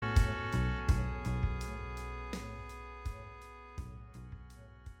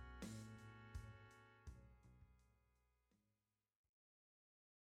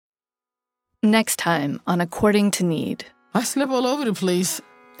Next time on According to Need. I slept all over the place.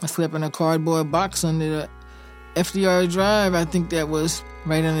 I slept in a cardboard box under the FDR Drive. I think that was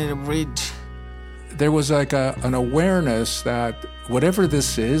right under the bridge. There was like an awareness that whatever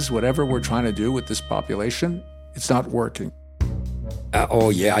this is, whatever we're trying to do with this population, it's not working.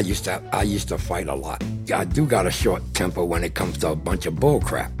 I used to fight a lot. I do got a short temper when it comes to a bunch of bull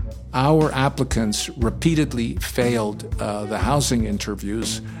crap. Our applicants repeatedly failed the housing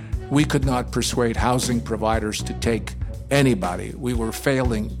interviews. We could not persuade housing providers to take anybody. We were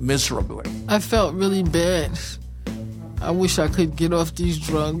failing miserably. I felt really bad. I wish I could get off these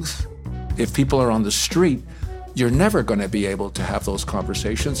drugs. If people are on the street, you're never going to be able to have those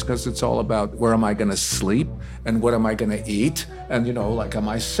conversations because it's all about where am I going to sleep and what am I going to eat and, am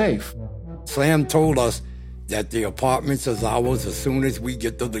I safe? Sam told us that the apartments is ours as soon as we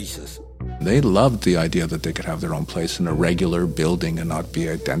get the leases. They loved the idea that they could have their own place in a regular building and not be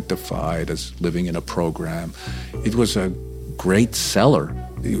identified as living in a program. It was a great seller.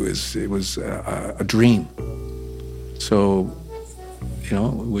 It was a dream. So,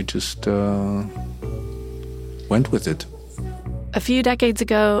 we just went with it. A few decades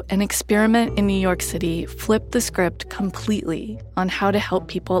ago, an experiment in New York City flipped the script completely on how to help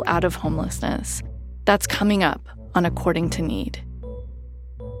people out of homelessness. That's coming up on According to Need.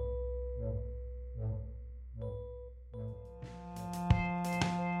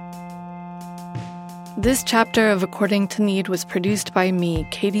 This chapter of According to Need was produced by me,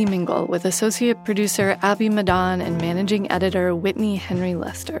 Katie Mingle, with associate producer Abby Madan and managing editor Whitney Henry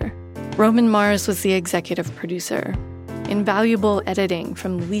Lester. Roman Mars was the executive producer. Invaluable editing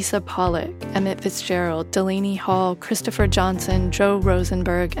from Lisa Pollack, Emmett Fitzgerald, Delaney Hall, Christopher Johnson, Joe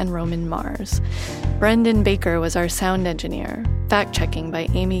Rosenberg, and Roman Mars. Brendan Baker was our sound engineer. Fact-checking by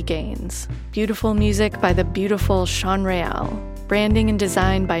Amy Gaines. Beautiful music by the beautiful Sean Real. Branding and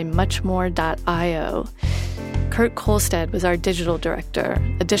design by muchmore.io. Kurt Kolstad was our digital director.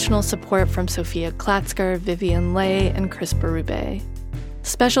 Additional support from Sophia Klatzker, Vivian Lay, and Chris Berube.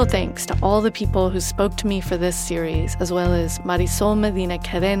 Special thanks to all the people who spoke to me for this series, as well as Marisol Medina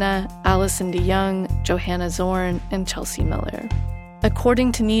Cadena, Allison DeYoung, Johanna Zorn, and Chelsea Miller.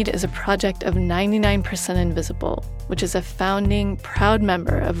 According to Need is a project of 99% Invisible, which is a founding, proud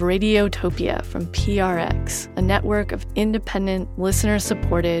member of Radiotopia from PRX, a network of independent,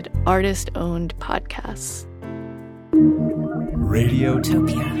 listener-supported, artist-owned podcasts.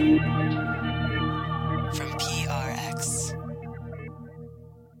 Radiotopia from PRX.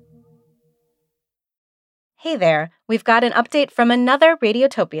 Hey there, we've got an update from another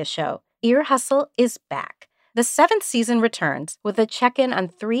Radiotopia show. Ear Hustle is back. The 7th season returns with a check-in on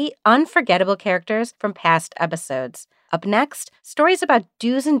 3 unforgettable characters from past episodes. Up next, stories about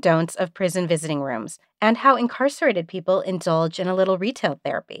do's and don'ts of prison visiting rooms and how incarcerated people indulge in a little retail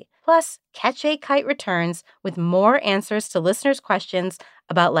therapy. Plus, Catch a Kite returns with more answers to listeners' questions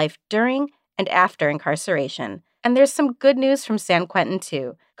about life during and after incarceration. And there's some good news from San Quentin,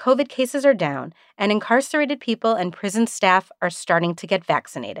 too. COVID cases are down, and incarcerated people and prison staff are starting to get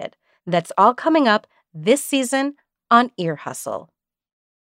vaccinated. That's all coming up this season on Ear Hustle.